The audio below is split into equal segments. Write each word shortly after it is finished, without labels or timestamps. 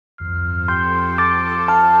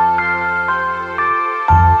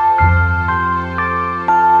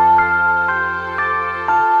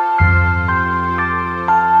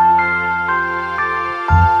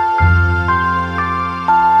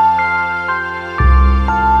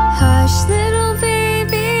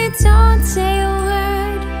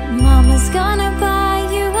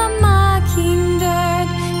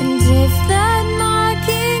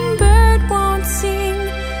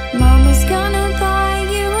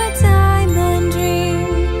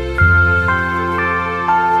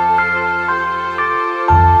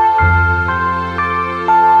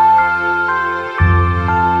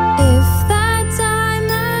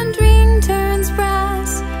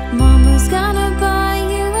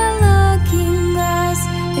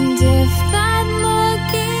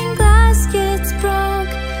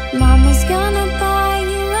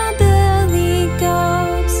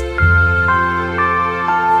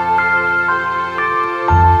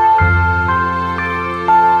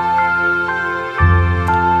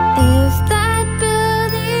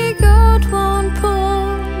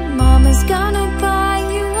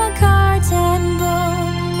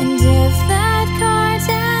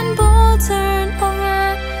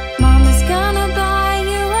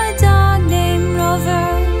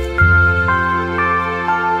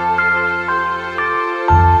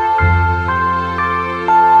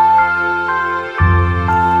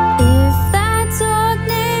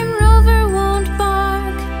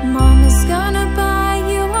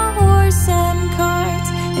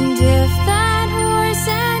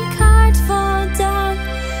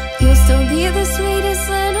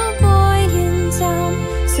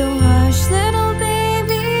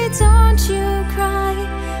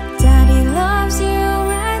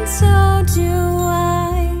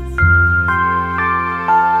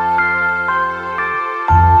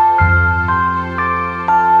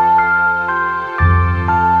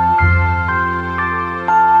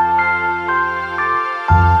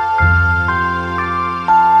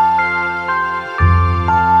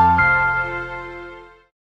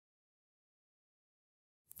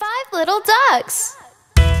ducks.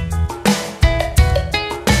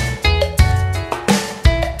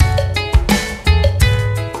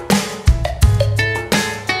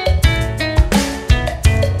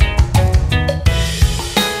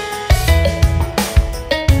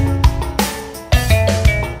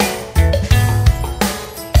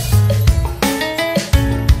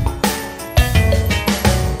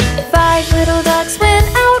 Five little ducks went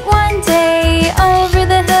out one day, over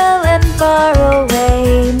the hill and far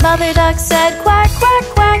away. Mother duck said quack, quack,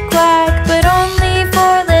 quack, quack, but only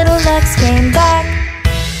four little ducks came back.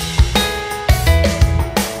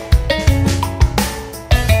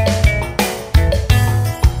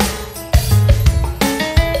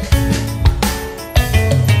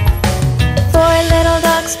 Four little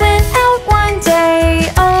ducks went out one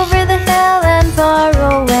day, over the hill and far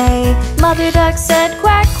away. Mother duck said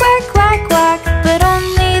quack, quack, quack, quack, but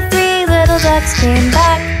only three little ducks came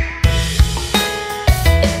back.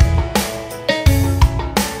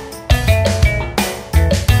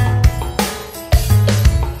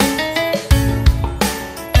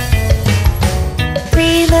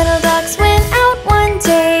 Three little ducks went out one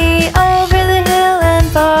day, over the hill and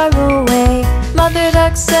far away. Mother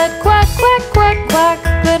duck said quack, quack, quack, quack,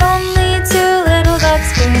 but only two little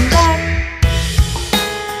ducks came back.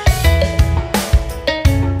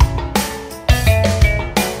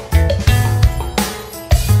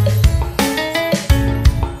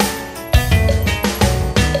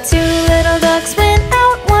 Two little ducks went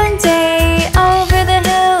out one day, over the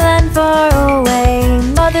hill and far away.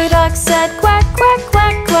 Mother duck said quack, quack,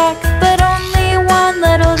 quack, quack, but only one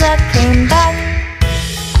little duck came back.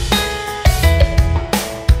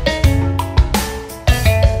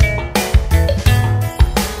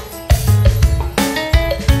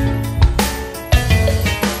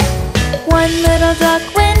 One little duck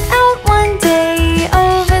went out one day,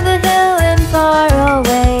 over the hill and far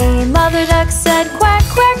away. Mother duck said quack,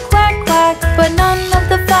 quack, quack, quack, but none of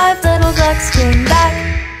the five little ducks came back.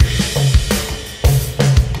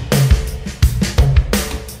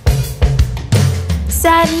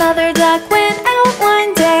 Sad mother duck went out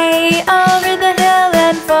one day, over the hill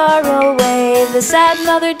and far away. The sad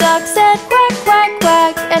mother duck said quack, quack,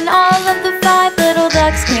 quack, and all of the five little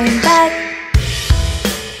ducks came back.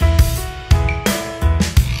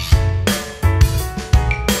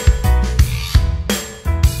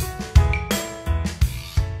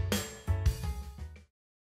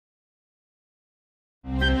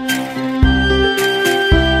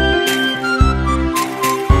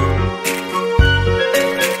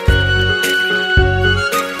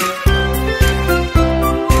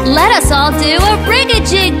 Let us all do a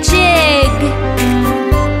rig-a-jig-jig.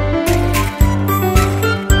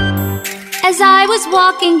 As I was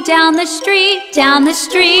walking down the street, down the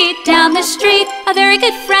street, down the street, a very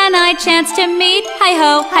good friend I chanced to meet.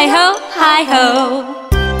 Hi-ho, hi-ho, hi-ho.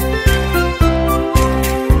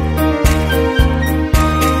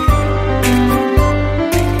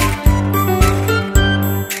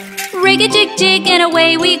 Rig-a-jig-jig and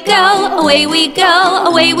away we go, away we go,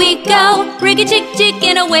 away we go. Rig-a-jig-jig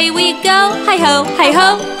and away we go. Hi-ho,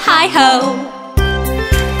 hi-ho, hi-ho.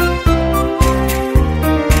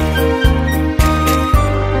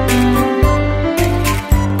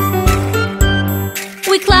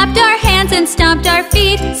 We clapped our hands and stomped our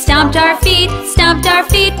feet, stomped our feet, stomped our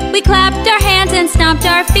feet. We clapped our hands and stomped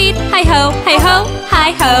our feet. Hi-ho, hi-ho,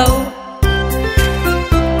 hi-ho.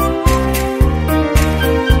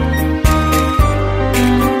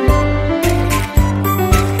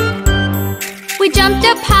 We jumped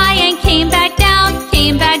up high and came back down,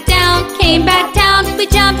 came back down, came back down. We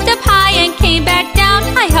jumped up high and came back down.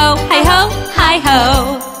 Hi-ho, hi-ho,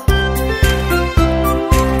 hi-ho.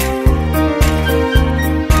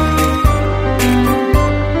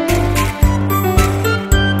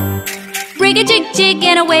 Rig-a-jig-jig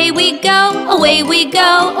and away we go, away we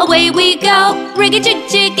go, away we go.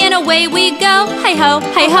 Rig-a-jig-jig and away we go. Hi-ho,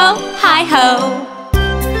 hi-ho, hi-ho.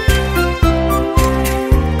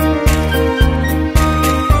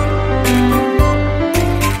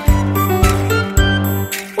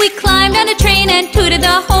 We climbed on a train and tooted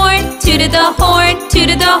the horn, tooted the horn,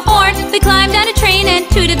 tooted the horn. We climbed on a train and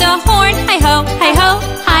tooted the horn. Hi-ho, hi-ho,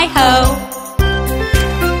 hi-ho.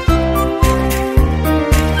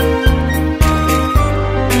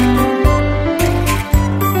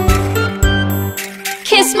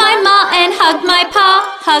 Kiss my ma and hug my pa,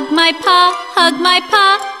 hug my pa, hug my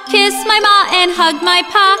pa. Kiss my ma and hug my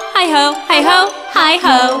pa. Hi-ho, hi-ho,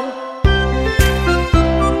 hi-ho.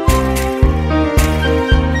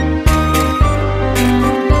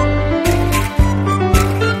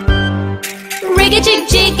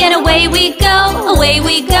 Rig-a-jig-jig and away we go, away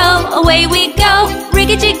we go, away we go.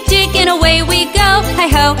 rig-a-jig-jig, and away we go.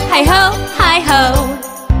 Hi-ho, hi-ho, hi-ho.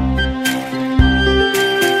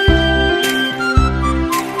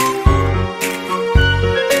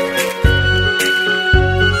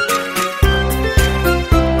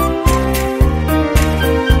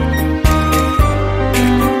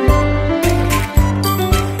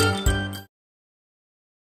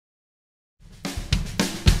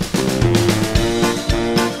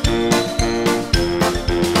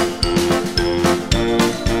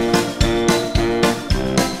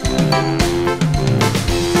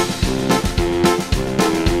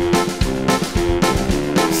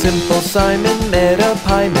 Simple Simon met a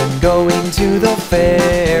pieman going to the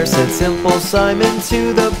fair. Said Simple Simon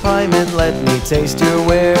to the pieman, let me taste your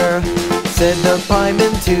ware. Said the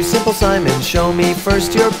pieman to Simple Simon, show me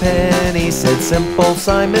first your penny. Said Simple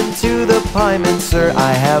Simon to the pieman, sir,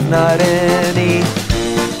 I have not any.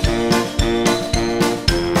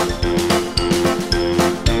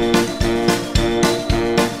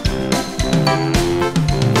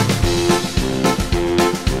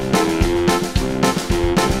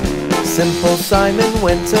 Simple Simon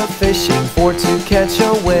went a-fishing for to catch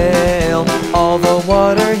a whale. All the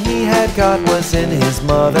water he had got was in his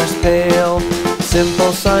mother's pail.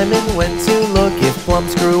 Simple Simon went to look if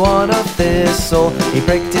plums grew on a thistle. He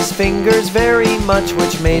pricked his fingers very much,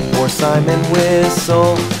 which made poor Simon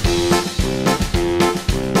whistle.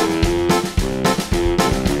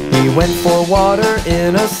 He went for water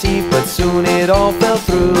in a sieve, but soon it all fell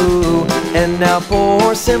through. And now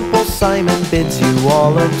poor Simple Simon bids you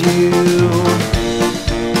all adieu.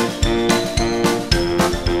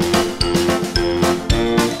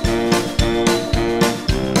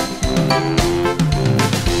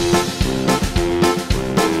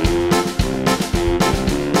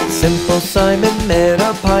 Simple Simon met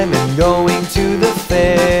a pieman going to the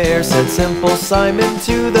fair. Said Simple Simon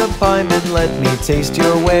to the pieman, let me taste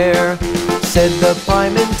your ware. Said the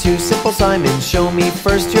pieman to Simple Simon, show me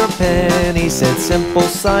first your penny. Said Simple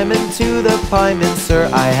Simon to the pieman, sir,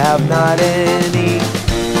 I have not any.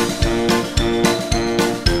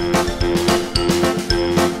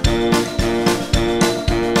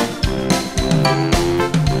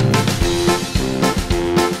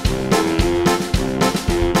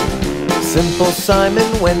 Simple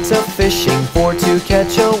Simon went a-fishing for to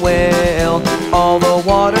catch a whale. All the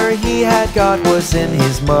water he had got was in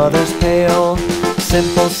his mother's pail.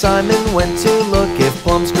 Simple Simon went to look if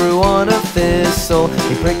plums grew on a thistle.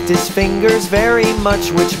 He pricked his fingers very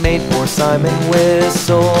much, which made poor Simon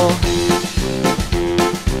whistle.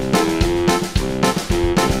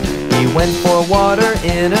 He went for water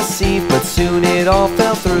in a sieve, but soon it all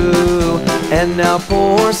fell through. And now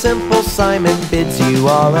poor Simple Simon bids you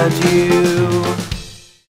all adieu.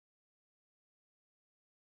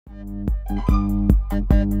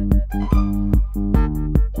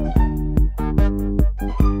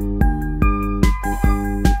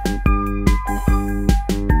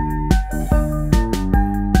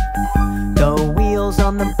 The wheels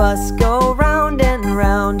on the bus go round and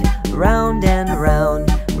round, round and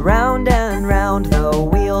round, round and round. The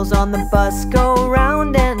wheels on the bus go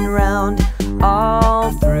round and round,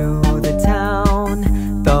 all through the town.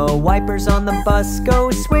 The wipers on the bus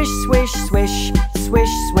go swish, swish, swish, swish,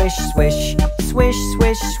 swish, swish, swish,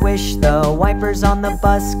 swish, swish. The wipers on the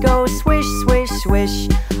bus go swish, swish, swish,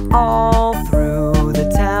 all through the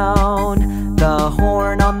town. The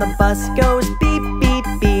horn on the bus goes beep, beep,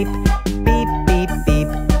 beep, beep, beep, beep,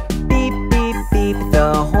 beep, beep, beep.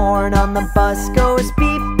 The horn on the bus goes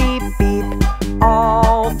beep, beep, beep,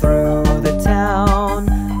 all through the town.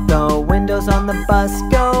 The windows on the bus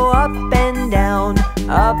go up and down,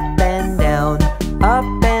 up and down, up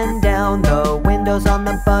and down. The windows on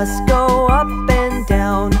the bus go up and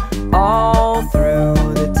down, all through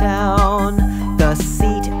the town. The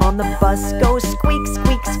seat on the bus goes squeak,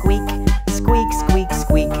 squeak, squeak, squeak, squeak,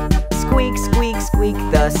 squeak, squeak, squeak, squeak.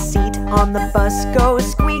 The seat on the bus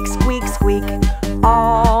goes squeak, squeak, squeak,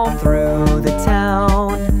 all through the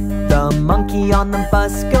town. The monkey on the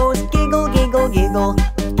bus goes giggle, giggle, giggle,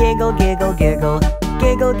 giggle, giggle, giggle,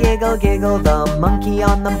 giggle, giggle, giggle. The monkey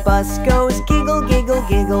on the bus goes giggle, giggle,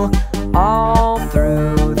 giggle, all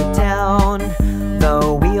through the town.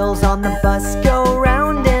 The wheels on the bus go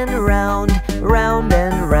round and round, round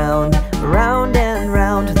and round, round and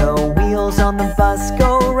round. The wheels on the bus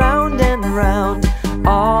go round and round,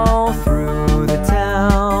 all through the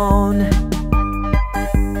town.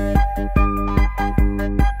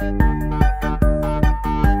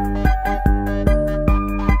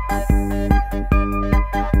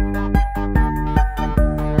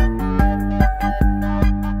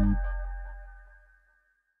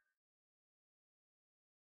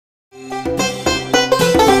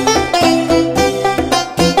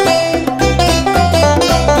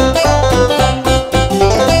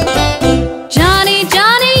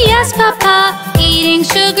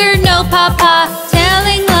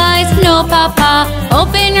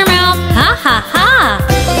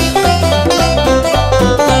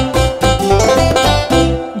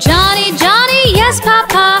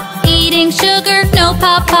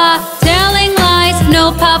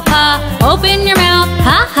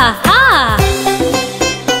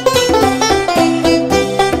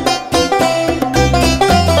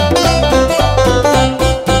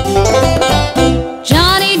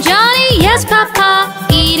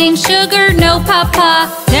 papa.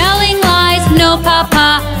 Telling lies, no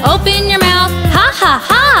papa. Open your mouth, ha ha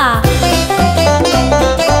ha.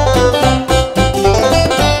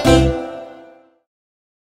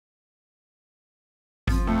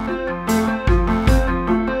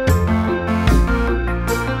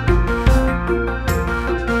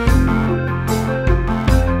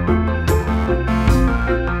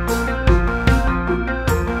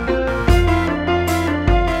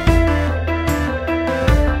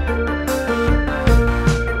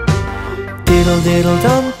 Diddle diddle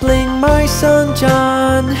dumpling, my son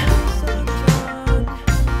John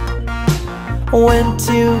went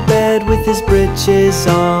to bed with his breeches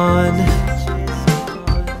on.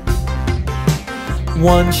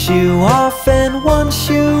 One shoe off and one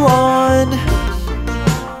shoe on.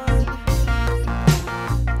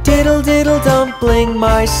 Diddle diddle dumpling,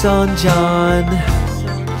 my son John.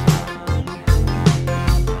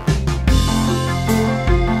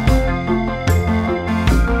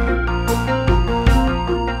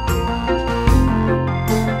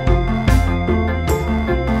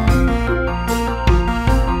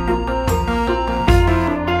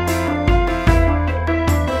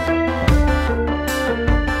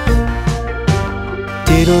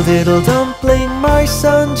 Diddle diddle dumpling, my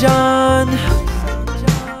son John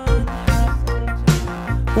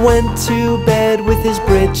went to bed with his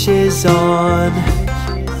breeches on.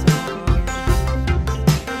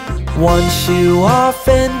 One shoe off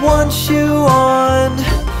and one shoe on.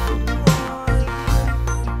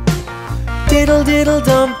 Diddle diddle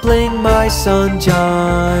dumpling, my son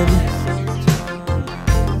John.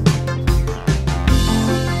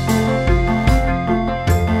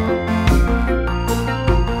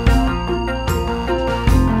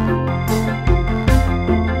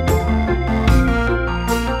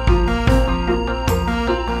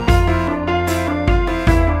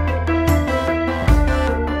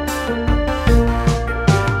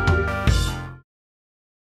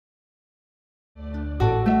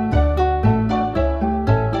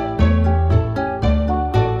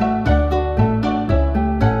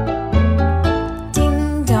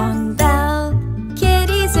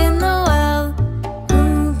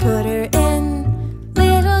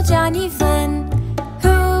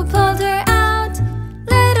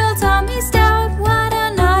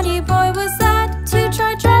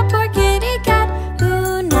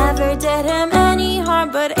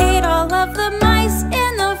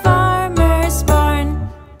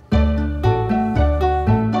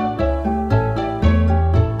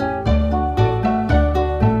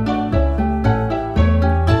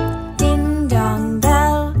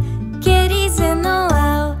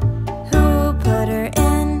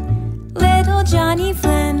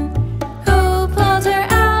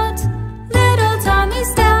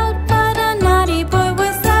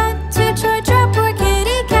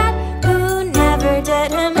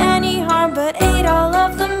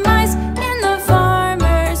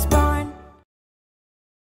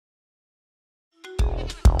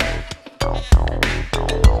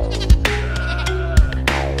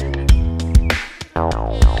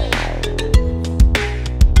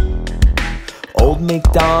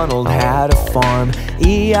 MacDonald had a farm,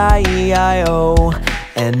 E-I-E-I-O.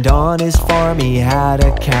 And on his farm he had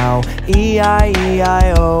a cow,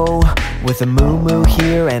 E-I-E-I-O. With a moo-moo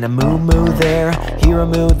here and a moo-moo there, here a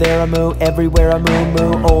moo, there a moo, everywhere a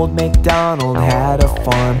moo-moo. Old MacDonald had a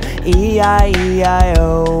farm,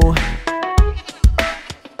 E-I-E-I-O.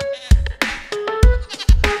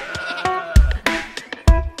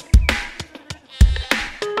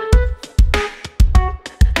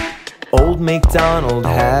 Old MacDonald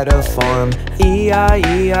had a farm,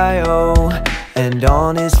 E-I-E-I-O. And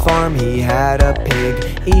on his farm he had a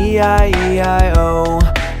pig, E-I-E-I-O.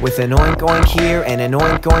 With an oink oink here and an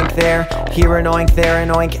oink oink there, here an oink, there an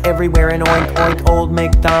oink, everywhere an oink oink. Old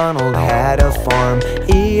MacDonald had a farm,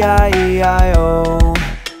 E-I-E-I-O.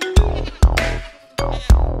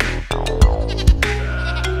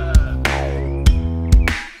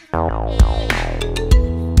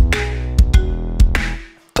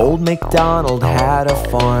 Old MacDonald had a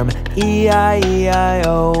farm,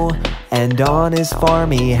 E-I-E-I-O. And on his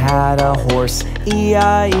farm he had a horse,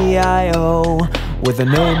 E-I-E-I-O. With a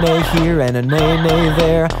neigh-neigh here and a neigh-neigh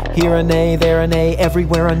there, here a neigh, there a neigh,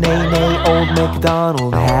 everywhere a neigh-neigh. Old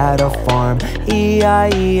MacDonald had a farm,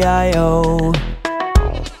 E-I-E-I-O.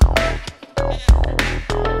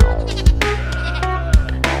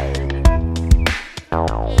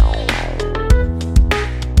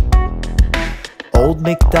 Old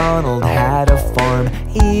MacDonald had a farm,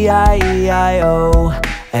 E-I-E-I-O.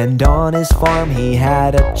 And on his farm he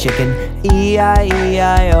had a chicken,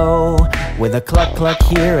 E-I-E-I-O. With a cluck cluck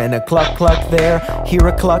here and a cluck cluck there, here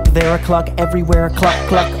a cluck, there a cluck, everywhere a cluck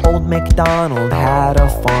cluck. Old MacDonald had a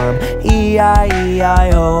farm,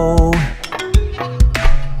 E-I-E-I-O.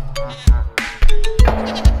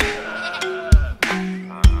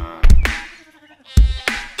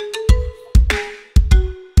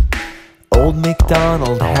 Old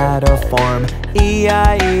MacDonald had a farm,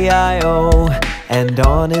 E-I-E-I-O. And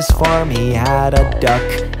on his farm he had a duck,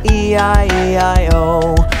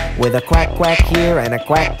 E-I-E-I-O. With a quack quack here and a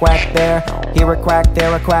quack quack there, here a quack,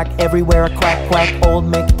 there a quack, everywhere a quack quack. Old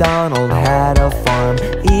MacDonald had a farm,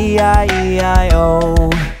 E-I-E-I-O.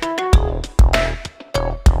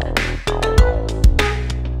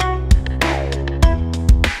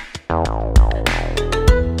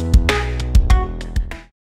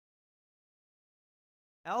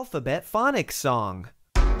 Alphabet phonics song.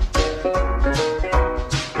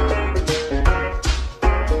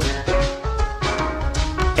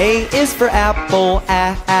 A is for apple,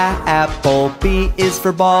 apple. B is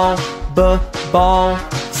for ball, ball.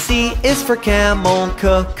 C is for camel,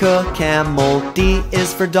 camel. D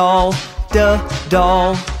is for doll,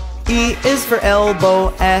 doll. E is for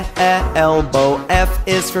elbow, elbow. F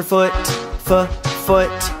is for foot, foot.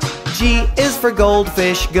 G is for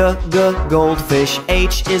goldfish, goldfish.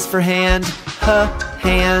 H is for hand,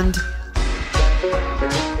 hand.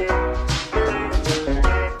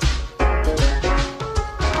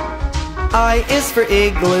 I is for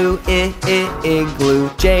igloo, igloo.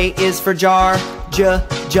 J is for jar,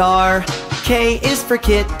 jar. K is for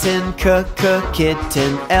kitten,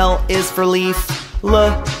 kitten. L is for leaf,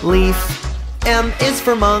 leaf. M is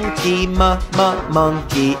for monkey,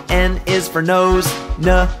 monkey. N is for nose,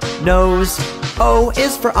 nose. O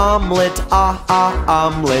is for omelet,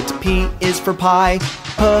 omelet. P is for pie,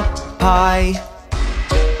 pie.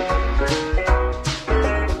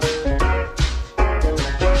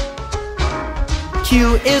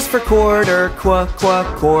 Q is for quarter,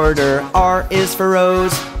 quarter. R is for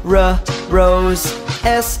rose, rose.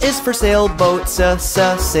 S is for sailboat,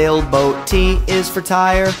 sailboat. T is for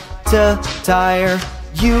tire, tire.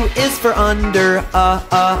 U is for under,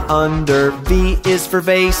 under. V is for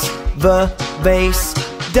vase, vase.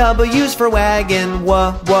 W's for wagon,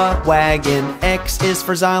 wagon. X is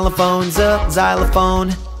for xylophone,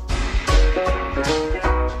 xylophone.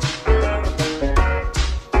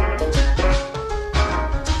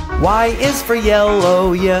 Y is for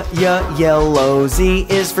yellow, yellow. Z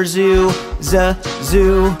is for zoo,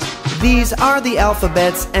 zoo. These are the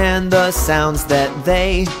alphabets and the sounds that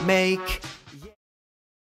they make.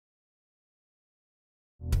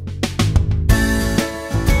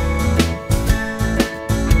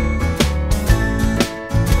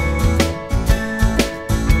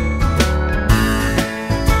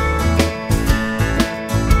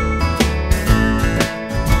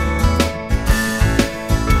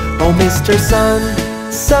 Oh, Mr.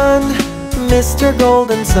 Sun, Sun, Mr.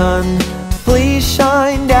 Golden Sun, please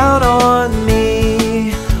shine down on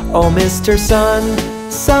me. Oh, Mr. Sun,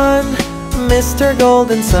 Sun, Mr.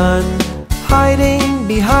 Golden Sun, hiding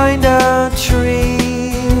behind a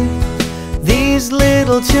tree. These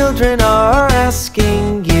little children are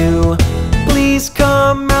asking you, please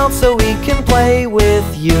come out so we can play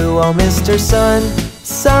with you. Oh, Mr. Sun,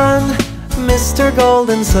 Sun, Mr.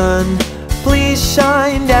 Golden Sun, please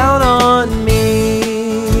shine down on me.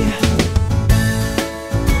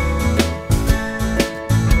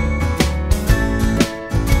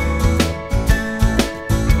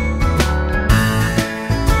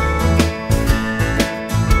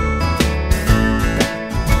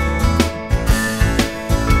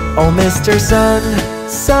 Oh, Mr. Sun,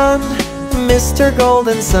 Sun, Mr.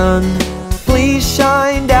 Golden Sun, please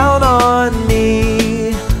shine down on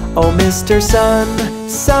me. Oh, Mr. Sun,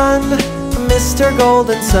 Sun, Mr.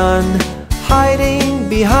 Golden Sun, hiding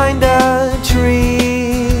behind a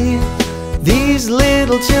tree. These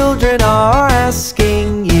little children are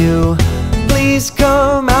asking you, please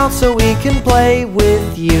come out so we can play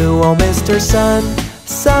with you. Oh, Mr. Sun,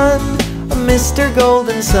 Sun, Mr.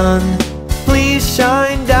 Golden Sun, please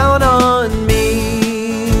shine down on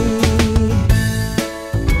me.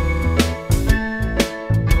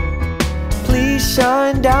 Please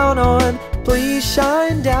shine down on, please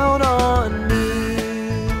shine down on me.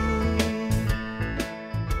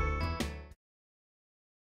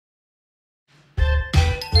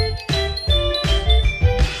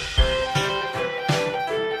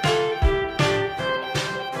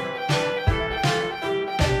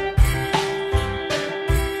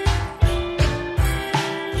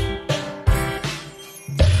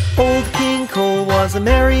 Old King Cole was was a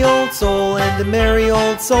merry old soul, and a merry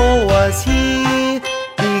old soul was he.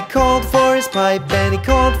 He called for his pipe, and he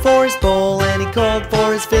called for his bowl, and he called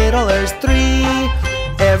for his fiddlers three.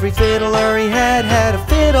 Every fiddler he had a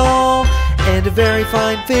fiddle, and a very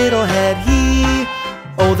fine fiddle had he.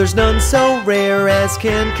 Oh, there's none so rare as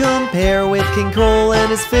can compare with King Cole and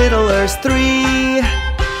his fiddlers three.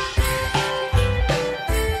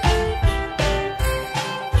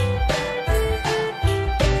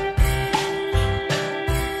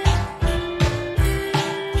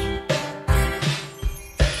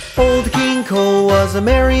 Old King Cole was a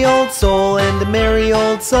merry old soul, and a merry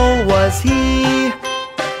old soul was he.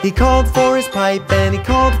 He called for his pipe, and he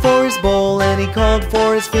called for his bowl, and he called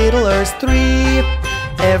for his fiddlers three.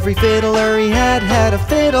 Every fiddler he had a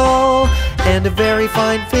fiddle, and a very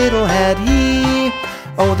fine fiddle had he.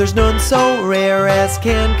 Oh, there's none so rare as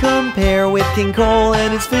can compare with King Cole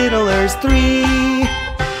and his fiddlers three.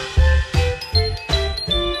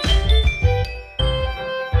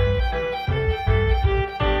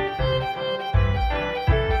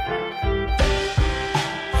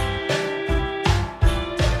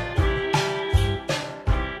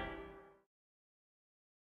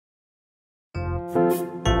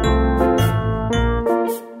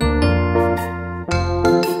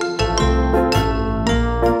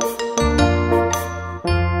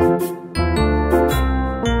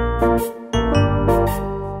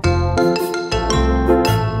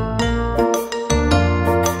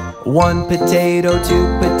 One potato, two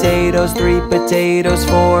potatoes, three potatoes,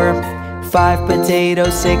 four, five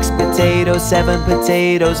potatoes, six potatoes, seven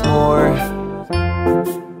potatoes more.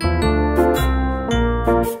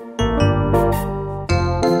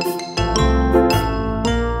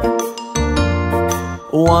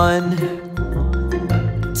 One,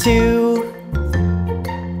 two,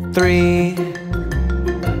 three,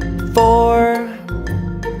 four,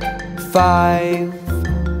 five,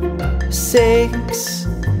 six,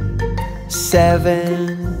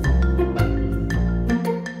 seven.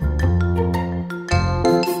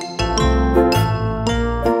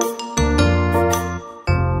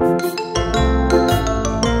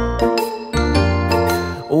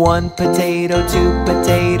 One potato, two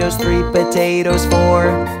potatoes, three potatoes,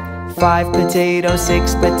 four, five potatoes,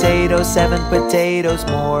 six potatoes, seven potatoes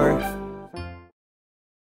more.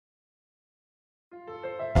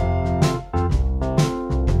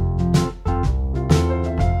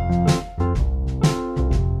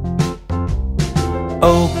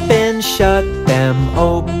 Open,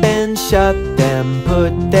 shut them,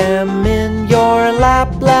 put them in your lap,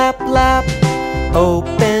 lap, lap.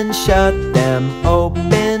 Open, shut them,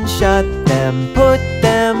 put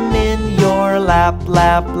them in your lap,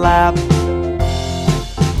 lap, lap.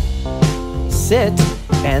 Sit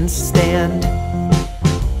and stand.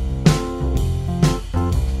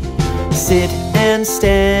 Sit and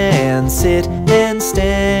stand, sit and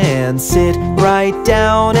stand, sit right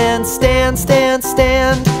down and stand, stand,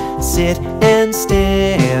 stand. Sit and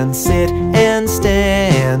stand, sit and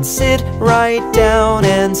stand, sit right down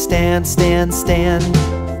and stand, stand, stand.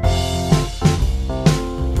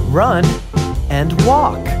 Run and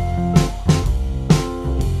walk.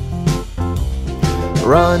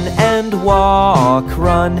 Run and walk,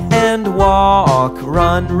 run and walk,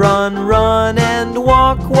 run, run, run and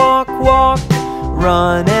walk, walk, walk.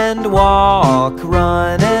 Run and walk,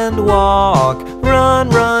 run and walk, run,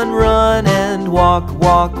 run, run and walk,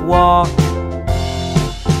 walk, walk.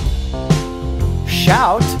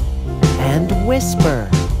 Shout and whisper.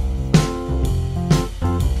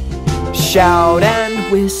 Shout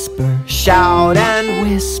and whisper, shout and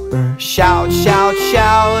whisper, shout, shout,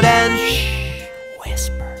 shout and shh,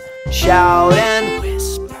 whisper. Shout and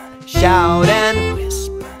whisper, shout and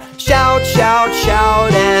whisper, shout, shout,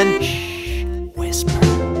 shout and shh.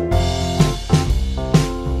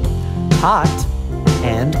 Hot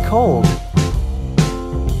and cold.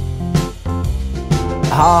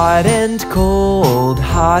 Hot and cold,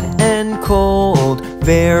 hot and cold,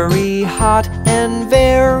 very hot and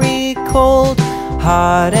very cold.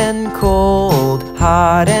 Hot and cold,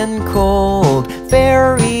 hot and cold,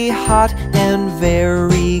 very hot and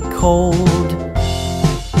very cold.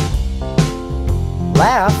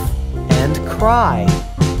 Laugh and cry.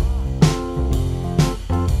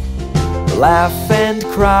 Laugh and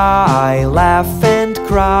cry, laugh and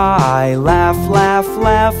cry, laugh, laugh,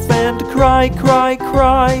 laugh and cry, cry,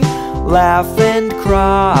 cry. Laugh and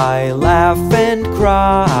cry, laugh and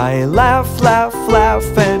cry, laugh, laugh,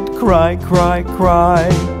 laugh and cry, cry, cry.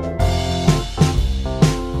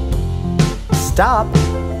 Stop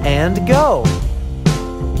and go.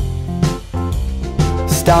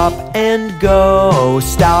 Stop and go,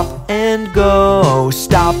 stop and go,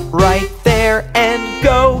 stop right there. there and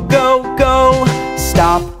go, go, go.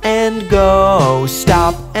 Stop and go,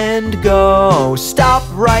 stop and go. Stop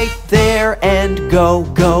right there and go,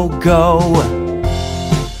 go, go.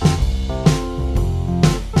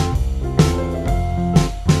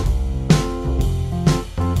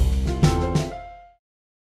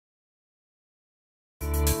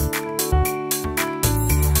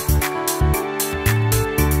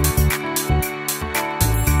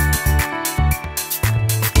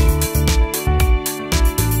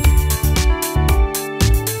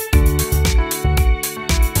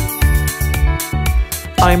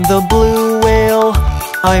 I'm the blue whale,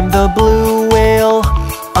 I'm the blue whale,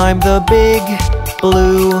 I'm the big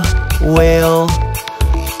blue whale.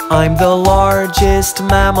 I'm the largest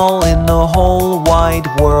mammal in the whole wide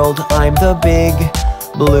world. I'm the big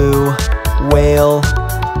blue whale.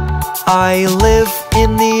 I live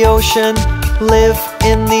in the ocean, live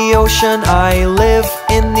in the ocean. I live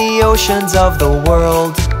in the oceans of the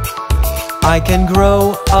world. I can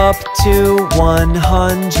grow up to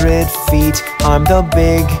 100 feet. I'm the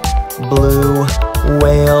big blue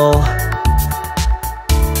whale.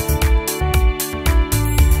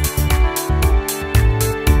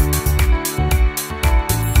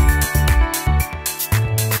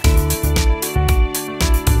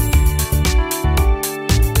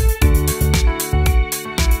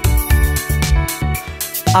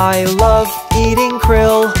 I love eating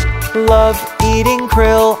krill, love eating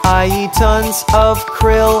krill. I eat tons of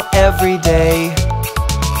krill every day.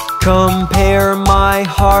 Compare my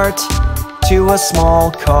heart to a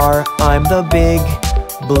small car. I'm the big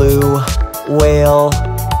blue whale.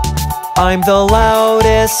 I'm the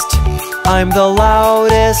loudest, I'm the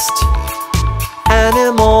loudest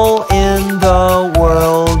animal in the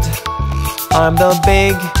world. I'm the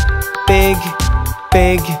big, big,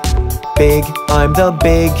 big, big. I'm the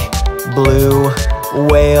big blue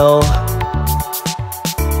whale.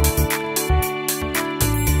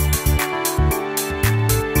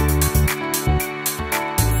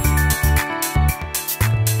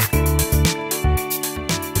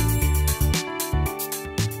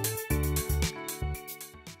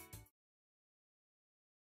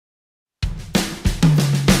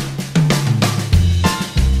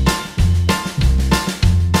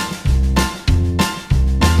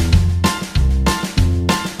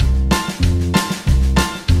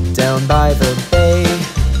 Down by the bay,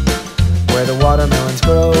 where the watermelons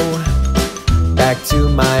grow, back to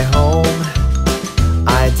my home,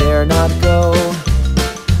 I dare not go.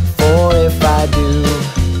 For if I do,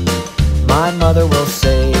 my mother will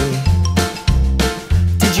say,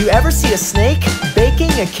 did you ever see a snake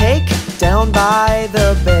baking a cake? Down by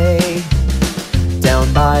the bay,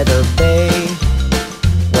 down by the bay,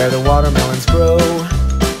 where the watermelons grow,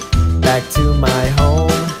 back to my home,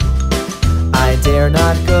 I dare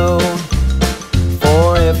not go.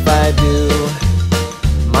 For if I do,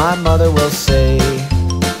 my mother will say,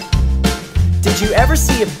 did you ever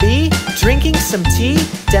see a bee drinking some tea?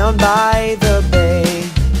 Down by the bay.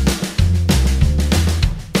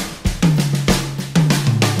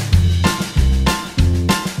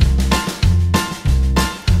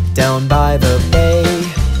 Down by the bay,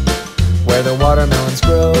 where the watermelons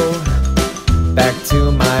grow, back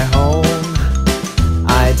to my home,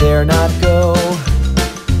 I dare not go.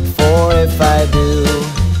 For if I do,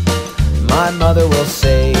 my mother will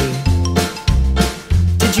say,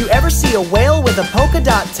 did you ever see a whale with a polka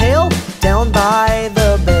dot tail? Down by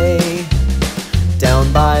the bay,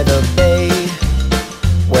 down by the bay,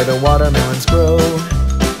 where the watermelons grow,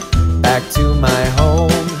 back to my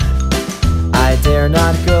home, I dare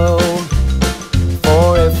not go.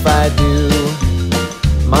 For if I do,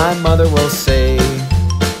 my mother will say,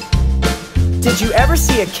 did you ever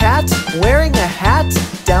see a cat wearing a hat?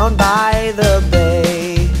 Down by the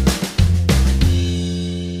bay.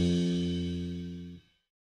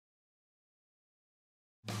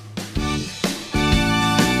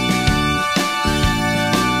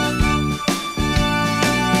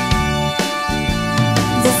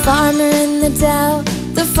 The farmer in the dell,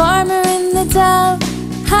 the farmer in the dell.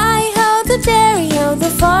 Hi-ho, the dairy-o, the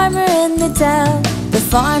farmer in the dell. The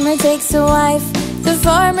farmer takes a wife, the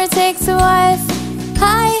farmer takes a wife.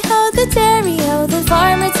 Hi-ho, the dairy-o, the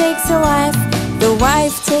farmer takes a wife. The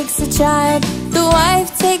wife takes a child, the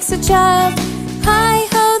wife takes a child.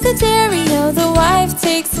 Hi-ho, the dairy-o, the wife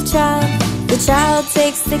takes a child. The child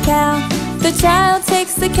takes the cow, the child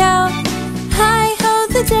takes the cow. Hi-ho,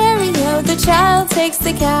 the dairy-o, the child takes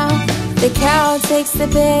the cow. The cow takes the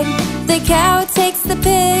pig, the cow takes the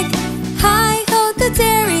pig. Hi-ho, the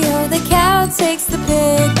dairy-o, the cow takes the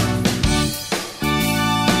pig.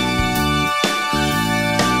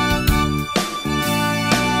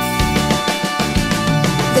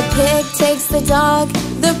 dog,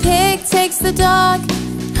 the pig takes the dog.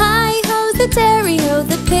 Hi-ho, the dairy-o,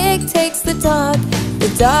 the pig takes the dog. The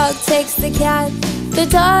dog takes the cat, the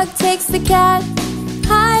dog takes the cat.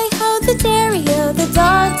 Hi-ho, the dairy-o, the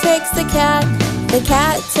dog takes the cat. The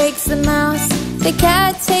cat takes the mouse, the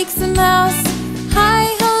cat takes the mouse.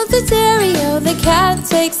 Hi-ho, the dairy-o, the cat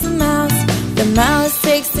takes the mouse. The mouse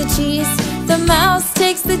takes the cheese, the mouse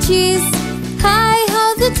takes the cheese. Hi-ho,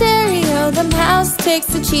 the dairy-o, the mouse takes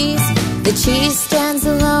the cheese. The cheese stands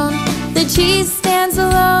alone, the cheese stands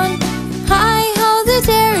alone. Hi-ho, the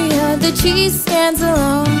dairy-o, the cheese stands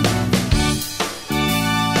alone.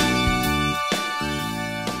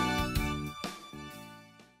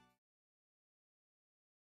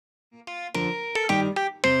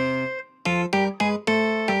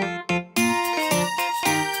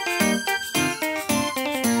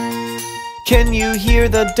 Can you hear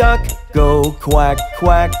the duck go quack,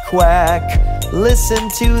 quack, quack? Listen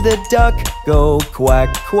to the duck go quack,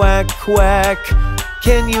 quack, quack.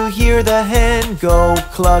 Can you hear the hen go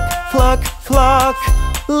cluck, cluck, cluck?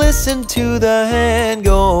 Listen to the hen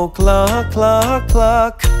go cluck, cluck,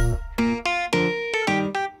 cluck.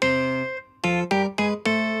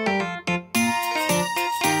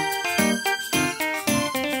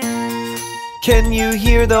 Can you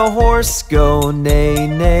hear the horse go neigh,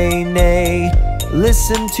 neigh, neigh?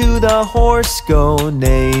 Listen to the horse go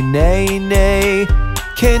neigh, neigh, neigh.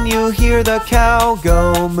 Can you hear the cow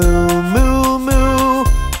go moo, moo, moo?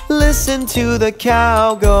 Listen to the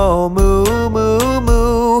cow go moo, moo,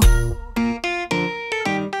 moo.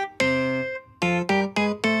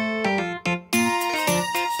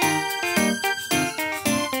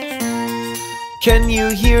 Can you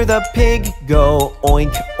hear the pig go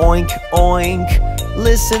oink, oink, oink?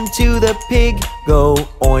 Listen to the pig go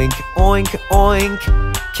oink, oink, oink.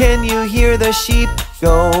 Can you hear the sheep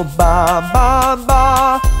go ba, ba,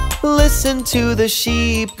 ba? Listen to the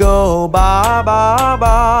sheep go ba, ba,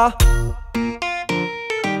 ba.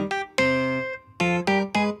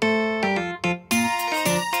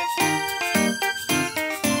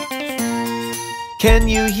 Can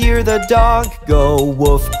you hear the dog go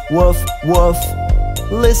woof, woof, woof?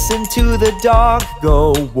 Listen to the dog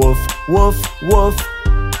go woof, woof, woof.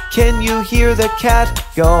 Can you hear the cat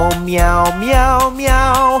go meow, meow,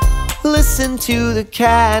 meow? Listen to the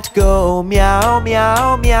cat go meow,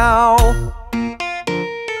 meow, meow.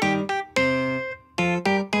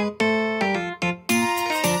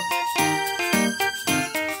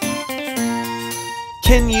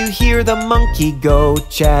 Can you hear the monkey go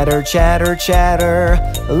chatter, chatter, chatter?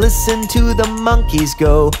 Listen to the monkeys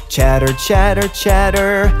go chatter, chatter,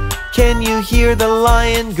 chatter. Can you hear the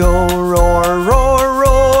lion go roar, roar,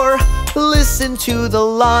 roar? Listen to the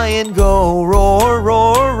lion go roar,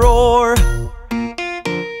 roar, roar.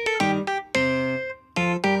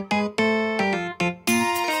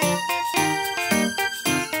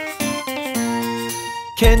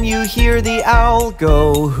 Can you hear the owl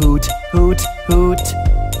go hoot, hoot, hoot?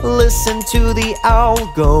 Listen to the owl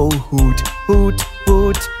go hoot, hoot,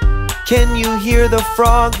 hoot. Can you hear the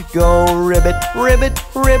frog go ribbit, ribbit,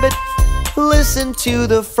 ribbit? Listen to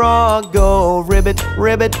the frog go ribbit,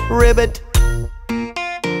 ribbit, ribbit.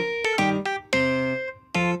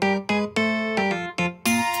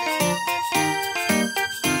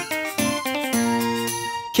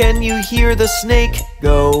 Can you hear the snake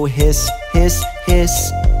go hiss, hiss,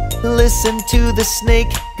 hiss? Listen to the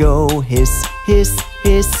snake go hiss, hiss,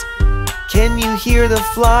 hiss. Can you hear the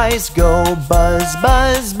flies go buzz,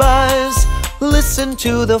 buzz, buzz? Listen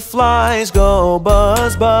to the flies go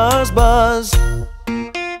buzz, buzz, buzz.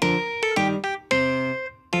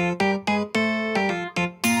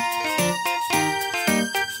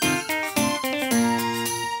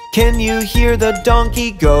 Can you hear the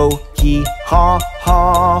donkey go hee haw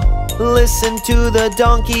haw? Listen to the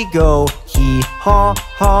donkey go hee haw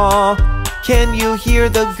haw. Can you hear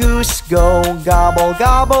the goose go gobble,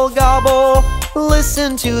 gobble, gobble?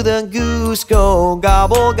 Listen to the goose go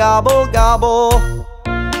gobble, gobble, gobble.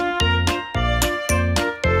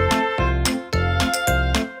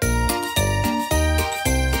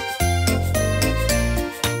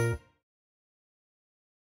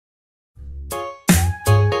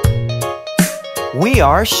 We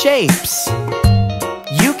are shapes.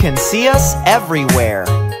 You can see us everywhere.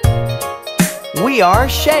 We are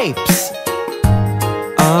shapes.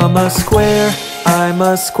 I'm a square, I'm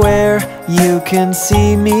a square. You can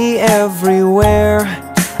see me everywhere.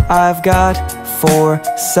 I've got 4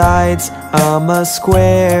 sides. I'm a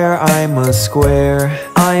square, I'm a square.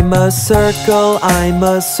 I'm a circle, I'm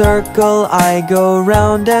a circle. I go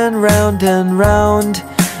round and round and round.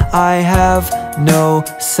 I have no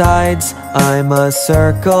sides. I'm a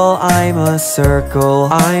circle, I'm a circle.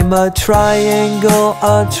 I'm a triangle,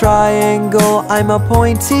 a triangle. I'm a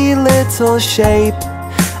pointy little shape.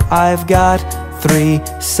 I've got 3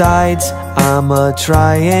 sides. I'm a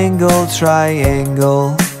triangle,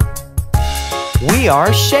 triangle. We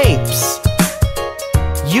are shapes.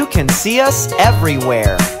 You can see us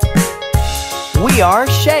everywhere. We are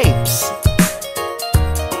shapes.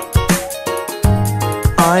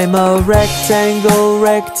 I'm a rectangle,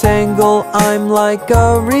 rectangle. I'm like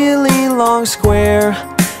a really long square.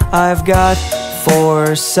 I've got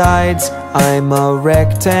 4 sides. I'm a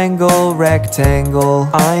rectangle, rectangle.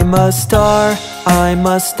 I'm a star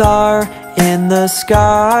in the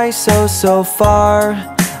sky, so far.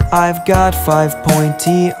 I've got 5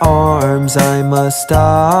 pointy arms. I'm a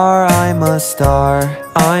star, I'm a star.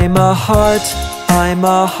 I'm a heart, I'm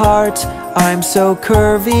a heart. I'm so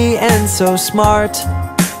curvy and so smart.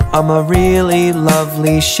 I'm a really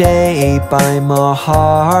lovely shape. I'm a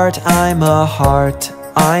heart, I'm a heart.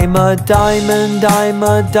 I'm a diamond, I'm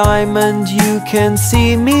a diamond. You can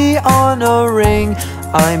see me on a ring.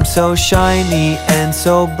 I'm so shiny and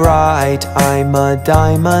so bright. I'm a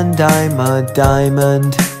diamond, I'm a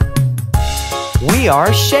diamond. We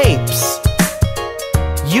are shapes.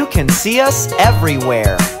 You can see us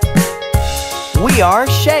everywhere. We are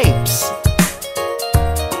shapes.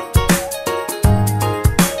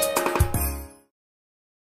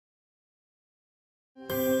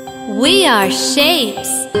 We are shapes.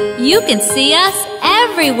 You can see us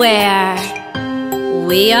everywhere.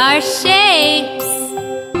 We are shapes.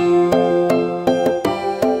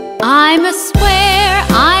 I'm a square,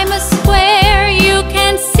 I'm a square. You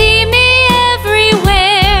can see me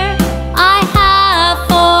everywhere. I have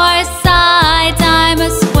 4 sides. I'm a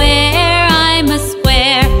square, I'm a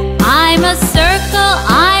square. I'm a circle,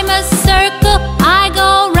 I'm a circle. I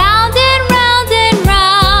go round and round and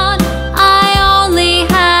round. I only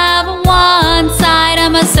have 1 side.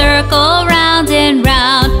 I'm a circle, round and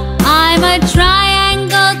round. I'm a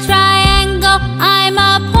triangle, triangle. I'm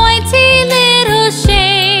a pointy little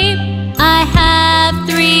shape. I have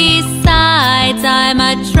 3 sides. I'm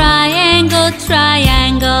a triangle,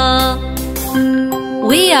 triangle.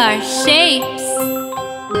 We are shapes.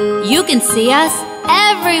 You can see us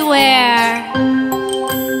everywhere.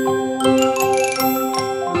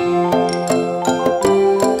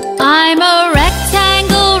 I'm a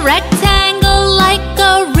rectangle, rectangle, like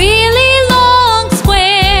a really long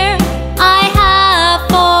square. I have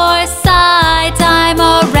 4 sides. I'm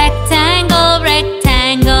a rectangle,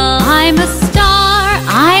 rectangle. I'm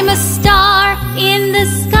a star in the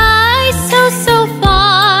sky, so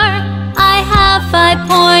far. I have 5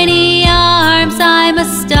 pointy arms. I'm a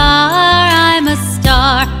star, I'm a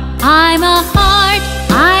star. I'm a heart,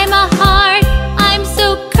 I'm a heart. I'm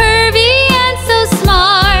so curvy and so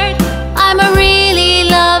smart. I'm a really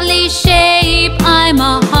lovely shape. I'm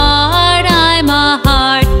a heart, I'm a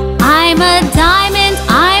heart. I'm a diamond,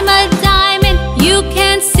 I'm a diamond. You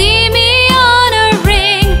can see me on a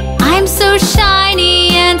ring. I'm so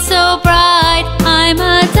shiny and so bright. I'm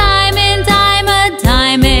a diamond, I'm a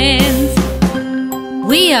diamond.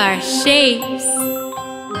 We are shapes.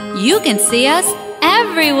 You can see us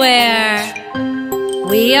everywhere.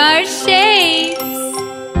 We are shapes.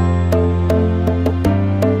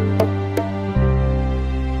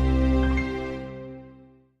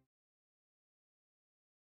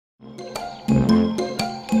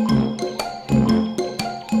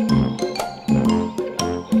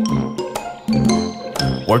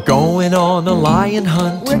 We're going on a lion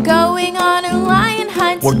hunt. We're going on a lion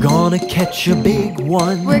hunt. We're gonna catch a big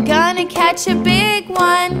one. We're gonna catch a big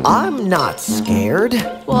one. I'm not scared.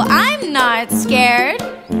 Well, I'm not scared.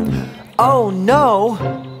 Oh no!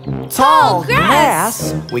 Tall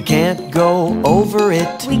grass! We can't go over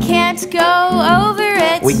it. We can't go over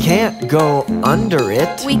it. We can't go under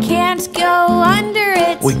it. We can't go under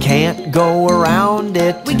it. We can't go around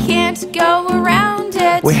it. We can't go around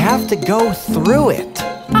it. We have to go through it.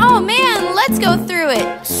 Oh man, let's go through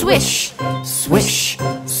it. Swish, swish,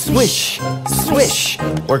 swish, swish.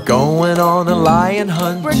 We're going on a lion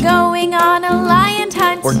hunt. We're going on a lion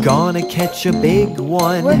hunt. We're gonna catch a big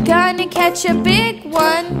one. We're gonna catch a big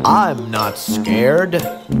one. I'm not scared.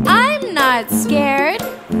 I'm not scared.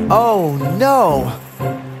 Oh no!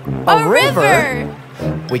 A river!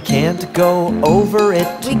 We can't go over it.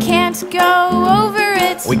 We can't go over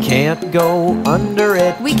it. We can't go under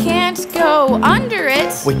it. We can't go under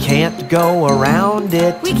it. We can't go around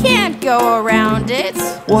it. We can't go around it.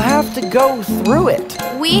 We'll have to go through it.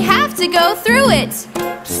 We have to go through it.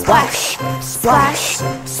 Splash, splash,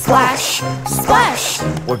 splash, splash.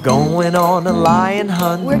 We're going on a lion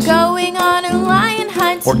hunt. We're going on a lion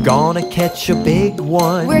hunt. We're gonna catch a big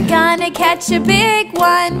one. We're gonna catch a big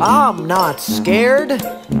one. I'm not scared.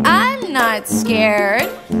 I'm not scared.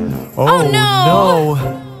 Oh no!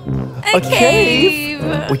 A cave.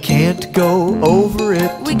 We can't go over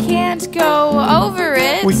it. We can't go over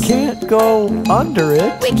it. We can't go under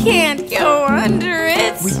it. We can't go under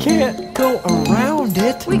it. We can't go around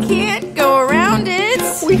it. We can't go around it.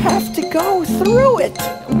 We have to go through it.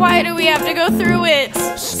 Why do we have to go through it?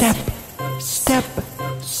 Step, step,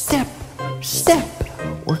 step, step.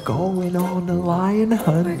 We're going on a lion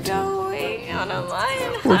hunt. We're going on a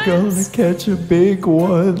lion hunt. We're gonna catch a big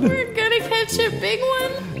one. We're gonna catch a big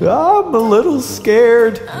one. I'm a little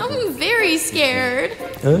scared. I'm very scared.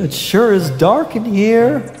 It sure is dark in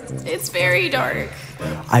here. It's very dark.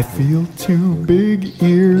 I feel two big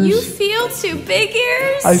ears. You feel two big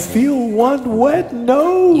ears? I feel one wet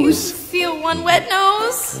nose. You feel one wet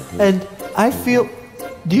nose? And I feel...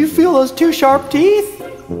 Do you feel those two sharp teeth?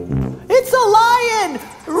 It's a lion!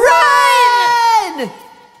 Run!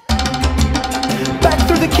 Back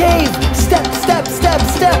through the cave! Step, step, step,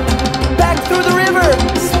 step! Back through the river!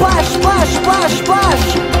 Splash, splash, splash,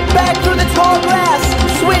 splash! Back through the tall grass!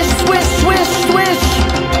 Swish, swish, swish, swish!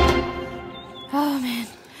 Oh, man.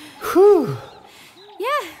 Whew!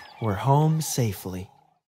 Yeah. We're home safely.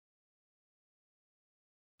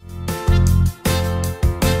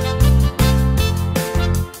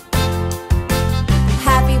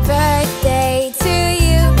 Happy birthday to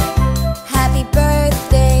you. Happy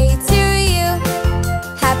birthday to you.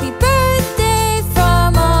 Happy birthday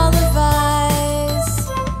from all of us.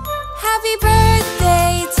 Happy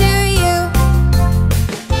birthday to you.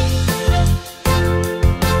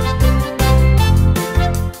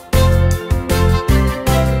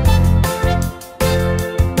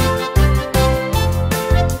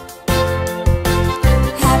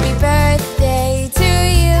 Happy birthday to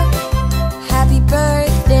you. Happy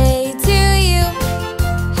birthday to you.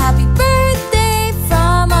 Happy birthday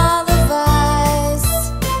from all of us.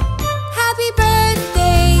 Happy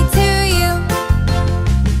birthday to you.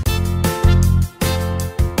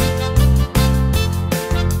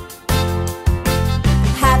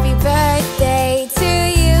 Happy birthday to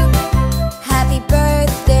you. Happy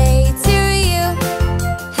birthday to you.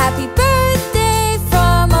 Happy birthday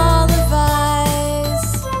from all of us.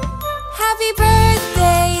 Happy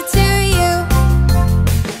birthday to you.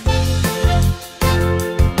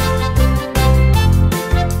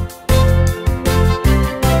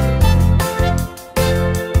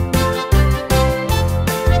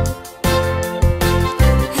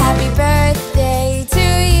 Happy birthday to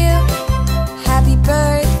you. Happy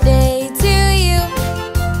birthday to you.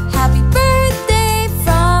 Happy birthday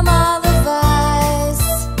from all of us.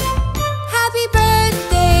 Happy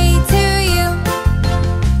birthday to you.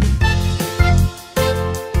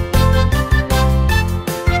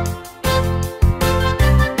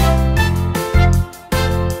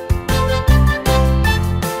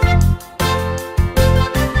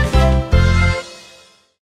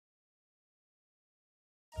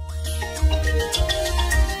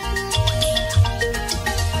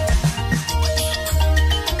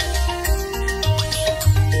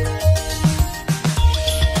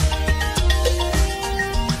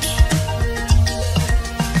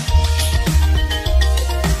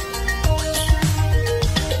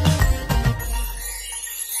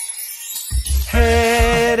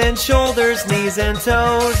 Head and shoulders, knees and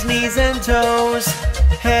toes, knees and toes.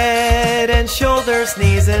 Head and shoulders,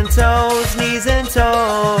 knees and toes, knees and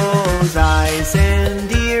toes. Eyes and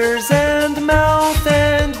ears and mouth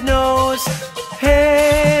and nose.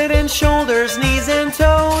 Head and shoulders, knees and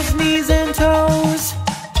toes, knees and toes.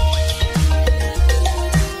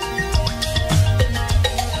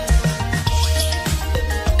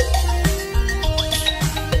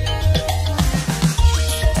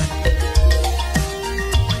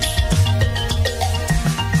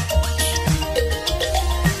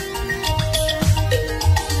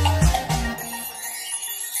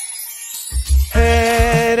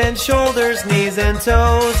 Head and shoulders, knees and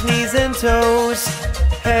toes, knees and toes.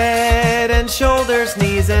 Head and shoulders,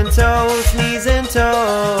 knees and toes, knees and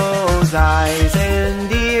toes. Eyes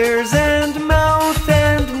and ears and mouth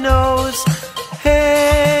and nose.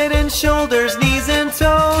 Head and shoulders, knees and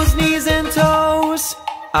toes, knees and toes.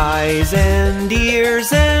 Eyes and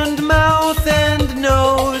ears and mouth and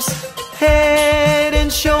nose. Head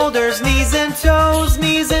and shoulders, knees and toes,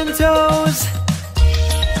 knees and toes.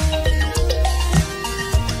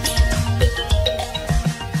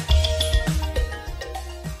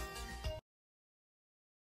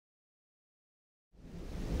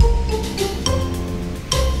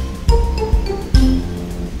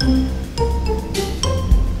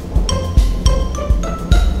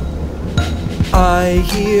 I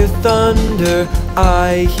hear thunder,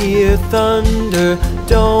 I hear thunder.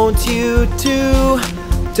 Don't you too,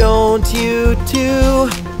 don't you too?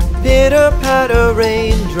 Pitter patter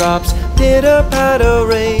raindrops, pitter patter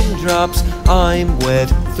raindrops. I'm wet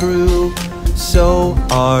through, so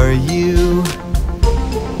are you.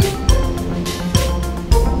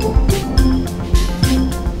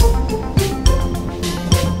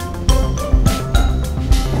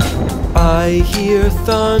 I hear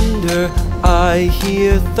thunder, I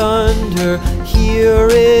hear thunder. Hear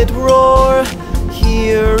it roar,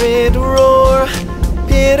 hear it roar.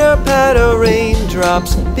 Pitter patter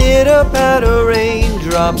raindrops, pitter patter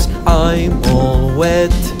raindrops. I'm all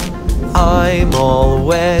wet, I'm all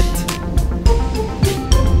wet.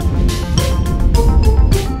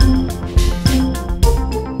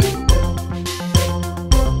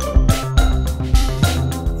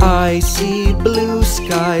 I see blue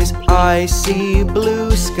skies, I see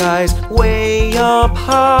blue skies. Way up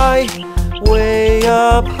high, way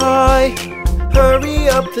up high. Hurry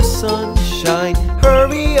up the sunshine,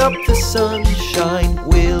 hurry up the sunshine.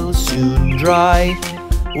 We'll soon dry,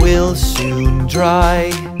 we'll soon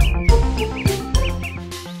dry.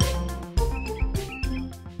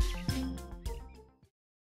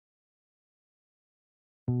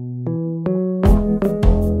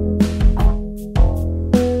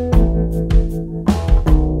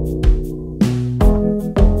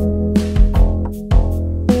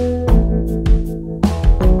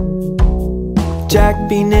 Jack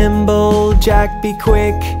be nimble, Jack be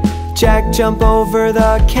quick. Jack jump over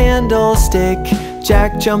the candlestick.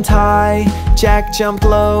 Jack jumped high, Jack jumped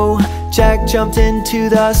low. Jack jumped into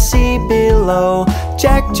the sea below.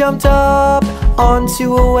 Jack jumped up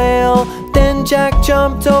onto a whale. Then Jack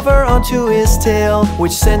jumped over onto his tail,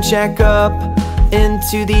 which sent Jack up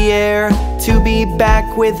into the air to be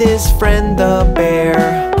back with his friend the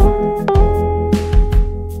bear.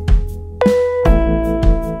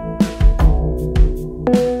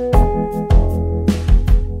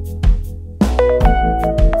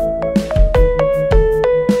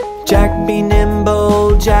 Jack be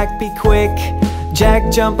nimble, Jack be quick. Jack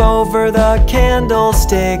jump over the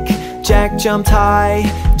candlestick. Jack jumped high,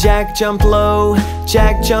 Jack jumped low.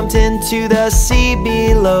 Jack jumped into the sea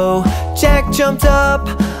below. Jack jumped up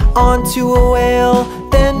onto a whale.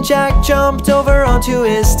 Then Jack jumped over onto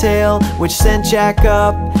his tail, which sent Jack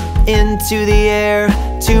up into the air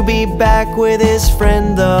to be back with his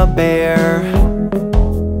friend the bear.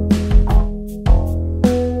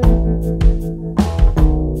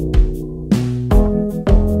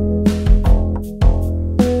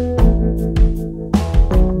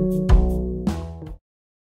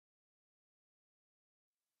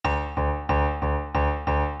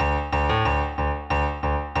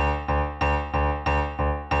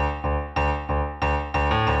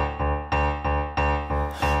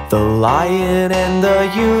 The lion and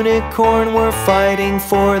the unicorn were fighting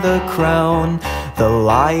for the crown. The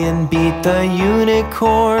lion beat the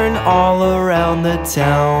unicorn all around the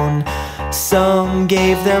town. Some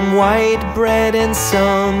gave them white bread and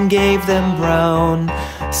some gave them brown.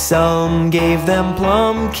 Some gave them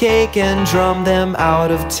plum cake and drummed them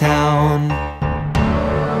out of town.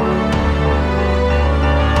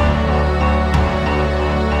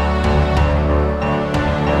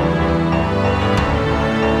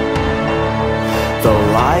 The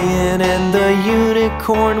lion and the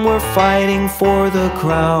unicorn were fighting for the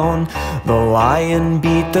crown. The lion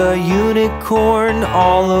beat the unicorn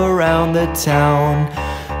all around the town.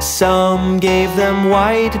 Some gave them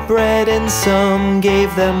white bread and some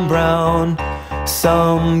gave them brown.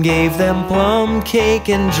 Some gave them plum cake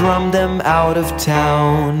and drummed them out of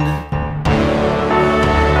town.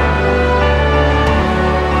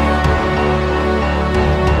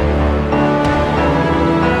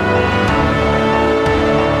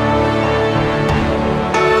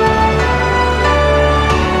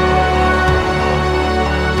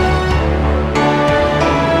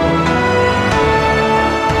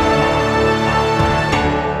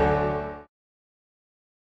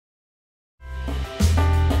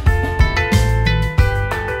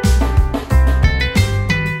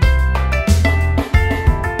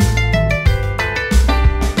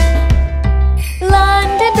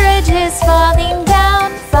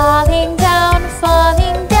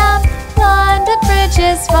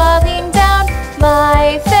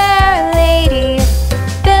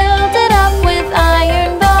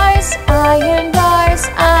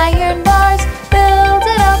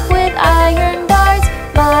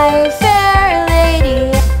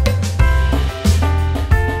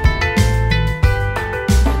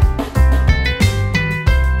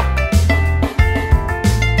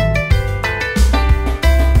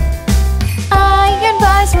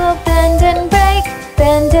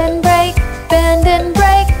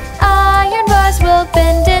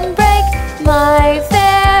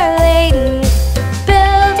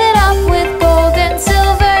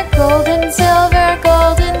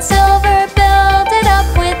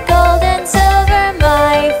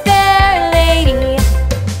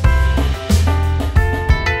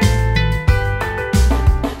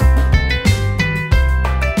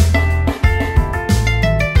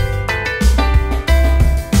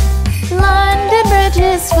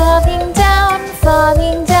 falling down,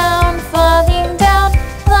 falling down, falling down.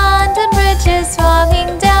 London Bridge is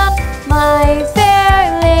falling down, my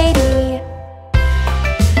fair lady.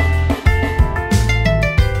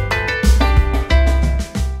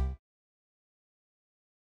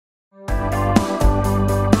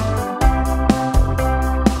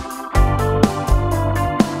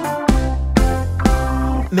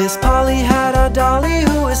 Miss Polly had a dolly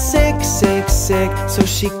who was sick, sick, sick. So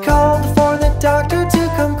she called for the doctor to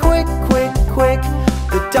come quick, quick, quick.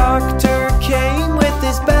 The doctor came with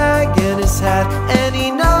his bag and his hat, and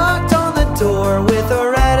he knocked on the door with a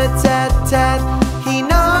rat-a-tat-tat. He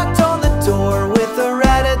knocked on the door with a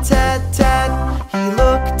rat-a-tat-tat. He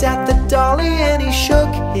looked at the dolly and he shook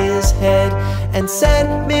his head and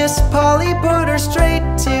said, Miss Polly, put her straight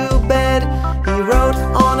to bed. He wrote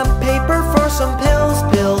on a paper for some pills,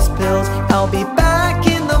 pills, pills. I'll be back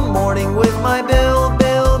in the morning with my bill,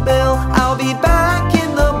 bill, bill. I'll be back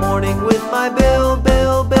in the morning with my bill,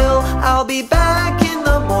 bill, bill. I'll be back in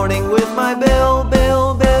the morning with my bill,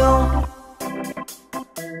 bill, bill.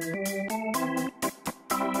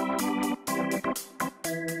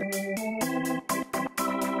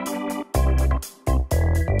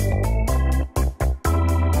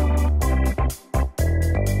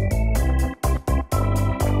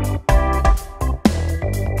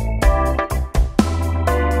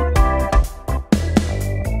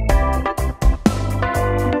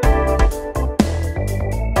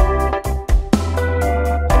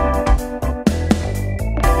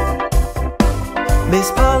 Miss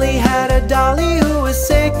Polly had a dolly who was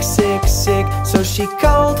sick, sick, sick. So she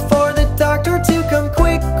called for the doctor to come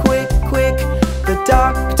quick, quick, quick. The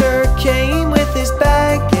doctor came with his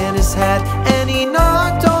bag and his hat, and he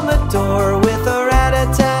knocked on the door with a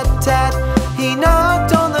rat-a-tat-tat. He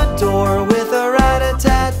knocked on the door with a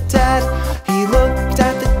rat-a-tat-tat. He looked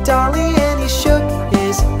at the dolly and he shook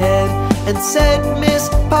his head and said, Miss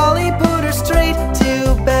Polly, put her straight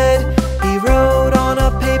to bed. He wrote on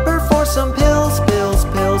a paper for some pills, pills,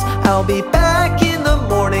 pills. I'll be back in the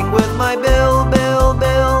morning with my bill, bill,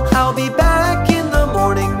 bill. I'll be back in the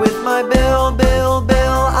morning with my bill, bill,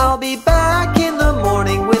 bill. I'll be back in the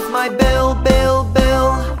morning with my bill, bill,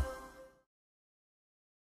 bill.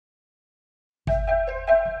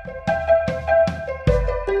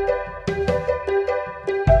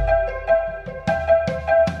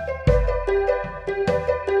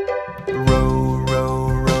 Row,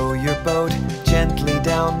 row, row your boat gently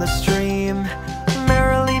down the stream.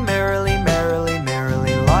 Merrily, merrily, merrily,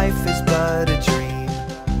 merrily, life is but a dream.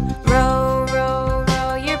 Row, row,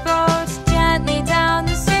 row your boat gently down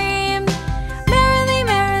the stream. Merrily,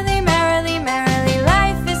 merrily, merrily, merrily,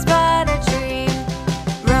 life is but a dream.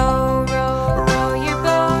 Row, row, row your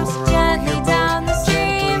boat gently down the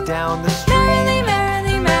stream. Down the stream. Merrily,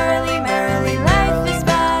 merrily, merrily, merrily, life is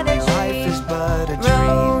but a dream. Life is but a Row,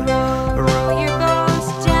 dream. row, row your boat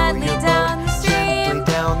gently down the stream.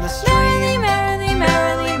 Down the stream. Merrily, merrily,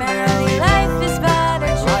 merrily, merrily, life is but a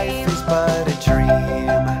dream. Life is but a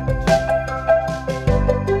dream.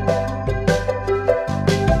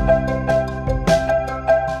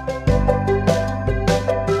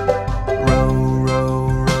 Row, row,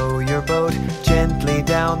 row your boat gently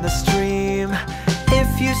down the stream.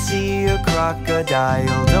 If you see a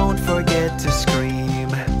crocodile, don't forget to scream.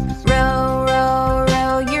 Row, row,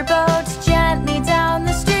 row your boat gently down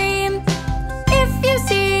the stream. If you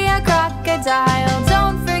see a crocodile,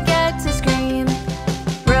 don't forget to scream.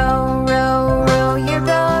 Row, row, row your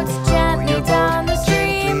boat gently down the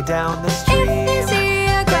stream. Down the stream. If you see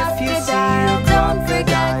a crocodile, don't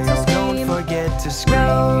forget to don't scream. forget to scream.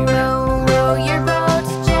 Row, row, row your boat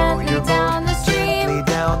gently down the stream.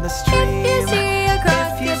 Down the stream. If you see a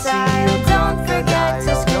crocodile, don't forget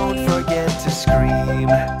to Don't scream. forget to scream.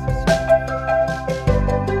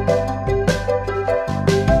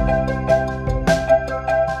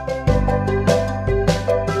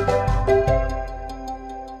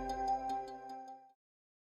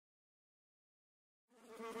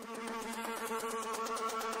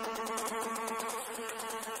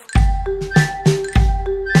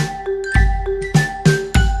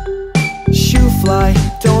 Shoo fly,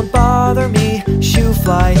 don't bother me. Shoo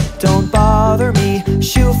fly, don't bother me.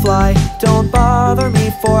 Shoo fly, don't bother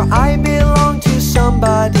me, for I belong to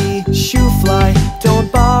somebody. Shoo fly,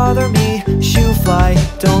 don't bother me. Shoo fly,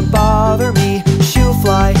 don't bother me. Shoo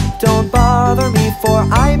fly, don't bother me, for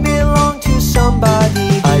I belong to somebody.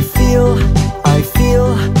 I feel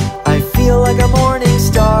like a morning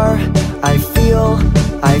star.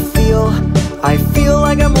 I feel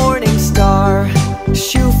like a morning star.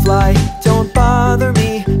 Shoo fly, don't bother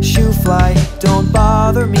me. Shoo fly, don't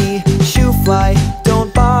bother me.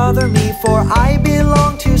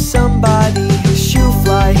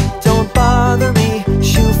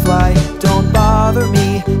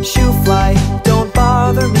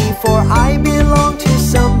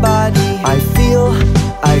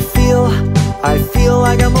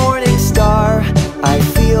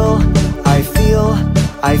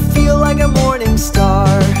 I feel like a morning star.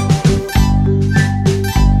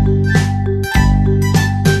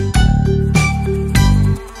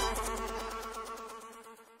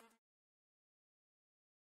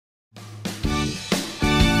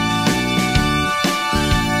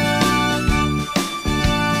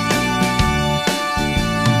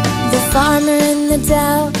 The farmer in the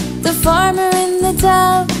dell, the farmer in the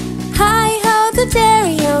dell. Hi-ho, the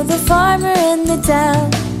dairy-o, the farmer in the dell.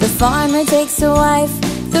 The farmer takes a wife,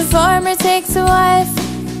 the farmer takes a wife.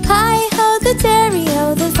 Hi-ho, the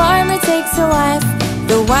dairy-o, the farmer takes a wife.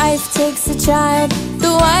 The wife takes a child,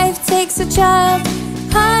 the wife takes a child.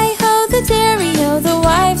 Hi-ho, the dairy-o, the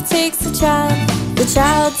wife takes a child. The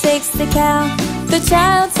child takes the cow, the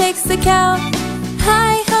child takes the cow.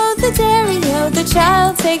 Hi-ho, the dairy-o, the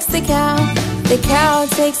child takes the cow. The cow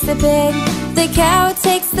takes the pig, the cow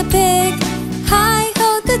takes the pig.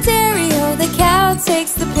 Hi-ho, the dairy-o, the cow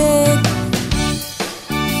takes the pig.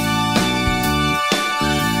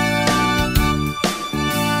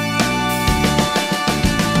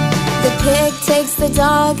 The pig takes the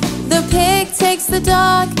dog, the pig takes the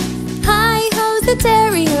dog. Hi-ho, the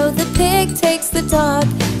dairy-o, the pig takes the dog.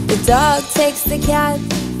 The dog takes the cat,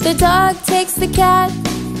 the dog takes the cat.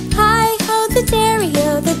 Hi-ho, the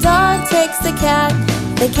dairy-o, the dog takes the cat.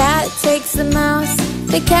 The cat takes the mouse,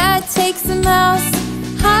 the cat takes the mouse.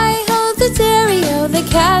 Hi-ho, the dairy-o, the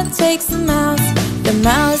cat takes the mouse. The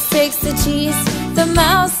mouse takes the cheese, the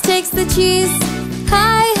mouse takes the cheese.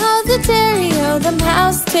 Hi-ho, the dairy-o, the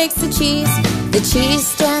mouse takes the cheese. The cheese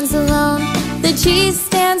stands alone, the cheese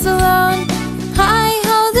stands alone.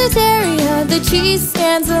 Hi-ho, the dairy-o, the cheese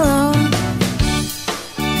stands alone.